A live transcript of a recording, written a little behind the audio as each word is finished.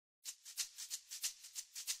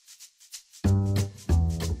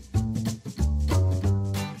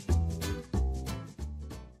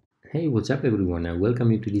Hey, what's up everyone? I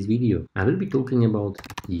welcome you to this video. I will be talking about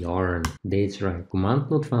yarn. That's right, command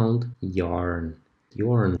not found, yarn.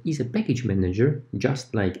 Yarn is a package manager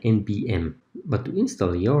just like npm. But to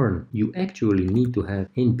install yarn, you actually need to have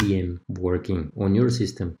npm working on your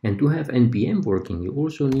system. And to have npm working, you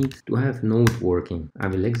also need to have node working. I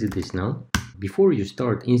will exit this now. Before you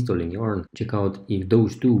start installing yarn, check out if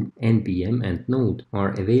those two, npm and node,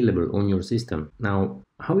 are available on your system. Now,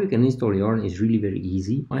 how you can install yarn is really very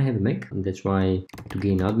easy. I have a Mac, that's why to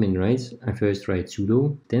gain admin rights, I first write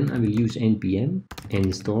sudo, then I will use npm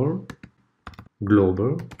install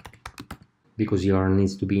global, because yarn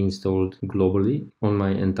needs to be installed globally on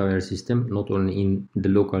my entire system, not only in the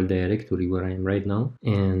local directory where I am right now,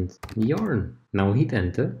 and yarn. Now hit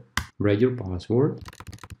enter, write your password,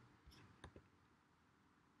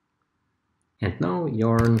 and now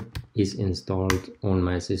yarn is installed on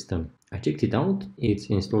my system. I checked it out, it's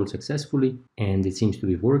installed successfully and it seems to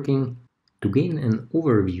be working. To gain an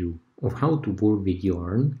overview of how to work with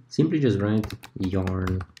yarn, simply just write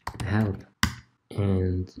yarn help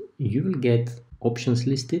and you will get options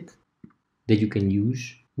listed that you can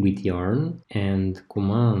use with yarn and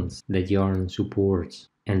commands that yarn supports.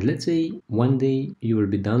 And let's say one day you will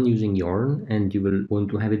be done using yarn and you will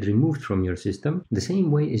want to have it removed from your system. The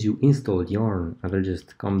same way as you installed yarn, I will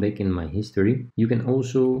just come back in my history. You can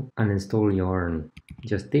also uninstall yarn.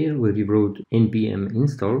 Just there where you wrote npm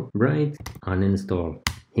install, write uninstall.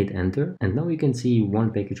 Hit enter, and now you can see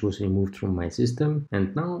one package was removed from my system,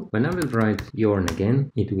 and now when I will write yarn again,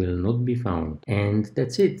 it will not be found. And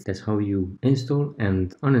that's it. That's how you install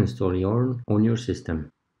and uninstall yarn on your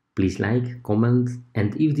system. Please like, comment,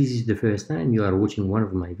 and if this is the first time you are watching one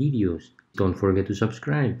of my videos, don't forget to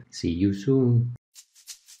subscribe. See you soon.